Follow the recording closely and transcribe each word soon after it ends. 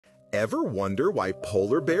Ever wonder why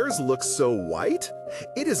polar bears look so white?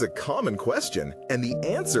 It is a common question, and the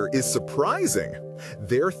answer is surprising.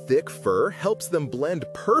 Their thick fur helps them blend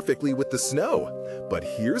perfectly with the snow. But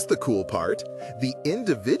here's the cool part. The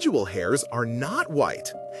individual hairs are not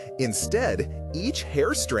white. Instead, each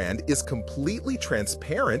hair strand is completely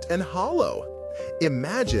transparent and hollow.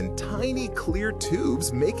 Imagine tiny clear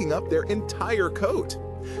tubes making up their entire coat.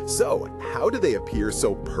 So, how do they appear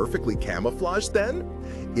so perfectly camouflaged then?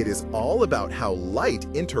 It is all about how light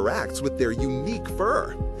interacts with their unique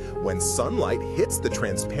fur. When sunlight hits the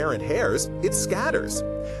transparent hairs, it scatters.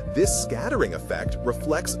 This scattering effect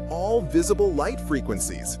reflects all visible light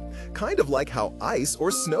frequencies, kind of like how ice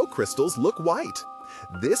or snow crystals look white.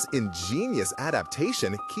 This ingenious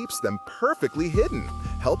adaptation keeps them perfectly hidden,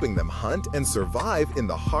 helping them hunt and survive in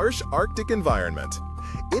the harsh Arctic environment.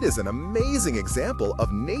 It is an amazing example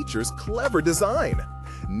of nature's clever design.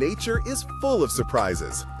 Nature is full of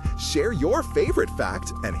surprises. Share your favorite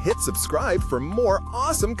fact and hit subscribe for more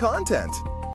awesome content.